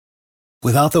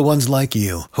Without the ones like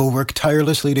you, who work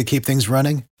tirelessly to keep things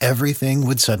running, everything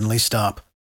would suddenly stop.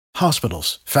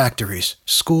 Hospitals, factories,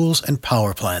 schools, and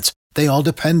power plants, they all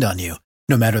depend on you.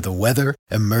 No matter the weather,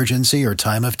 emergency, or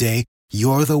time of day,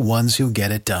 you're the ones who get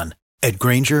it done. At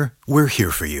Grainger, we're here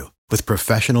for you with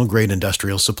professional-grade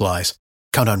industrial supplies.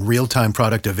 Count on real-time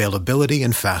product availability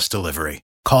and fast delivery.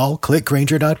 Call, click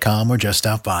Grainger.com, or just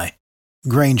stop by.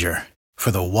 Grainger, for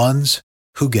the ones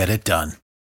who get it done.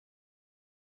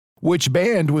 Which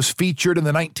band was featured in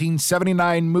the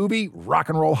 1979 movie Rock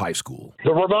and Roll High School? The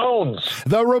Ramones.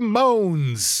 The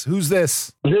Ramones. Who's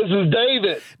this? This is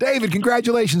David. David,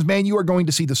 congratulations, man. You are going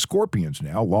to see the Scorpions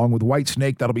now, along with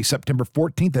Whitesnake. That'll be September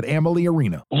 14th at Amalie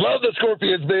Arena. Love the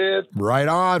Scorpions, man. Right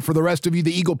on. For the rest of you,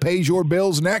 the Eagle pays your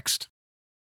bills next.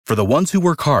 For the ones who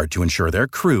work hard to ensure their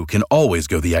crew can always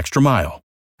go the extra mile,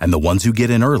 and the ones who get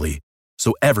in early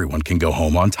so everyone can go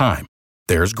home on time,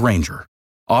 there's Grainger,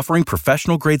 offering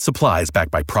professional-grade supplies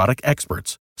backed by product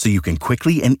experts so you can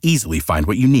quickly and easily find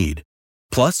what you need.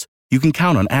 Plus, you can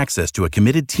count on access to a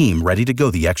committed team ready to go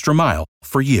the extra mile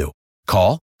for you.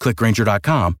 Call, click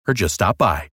Grainger.com, or just stop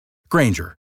by.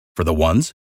 Grainger, for the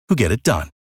ones who get it done.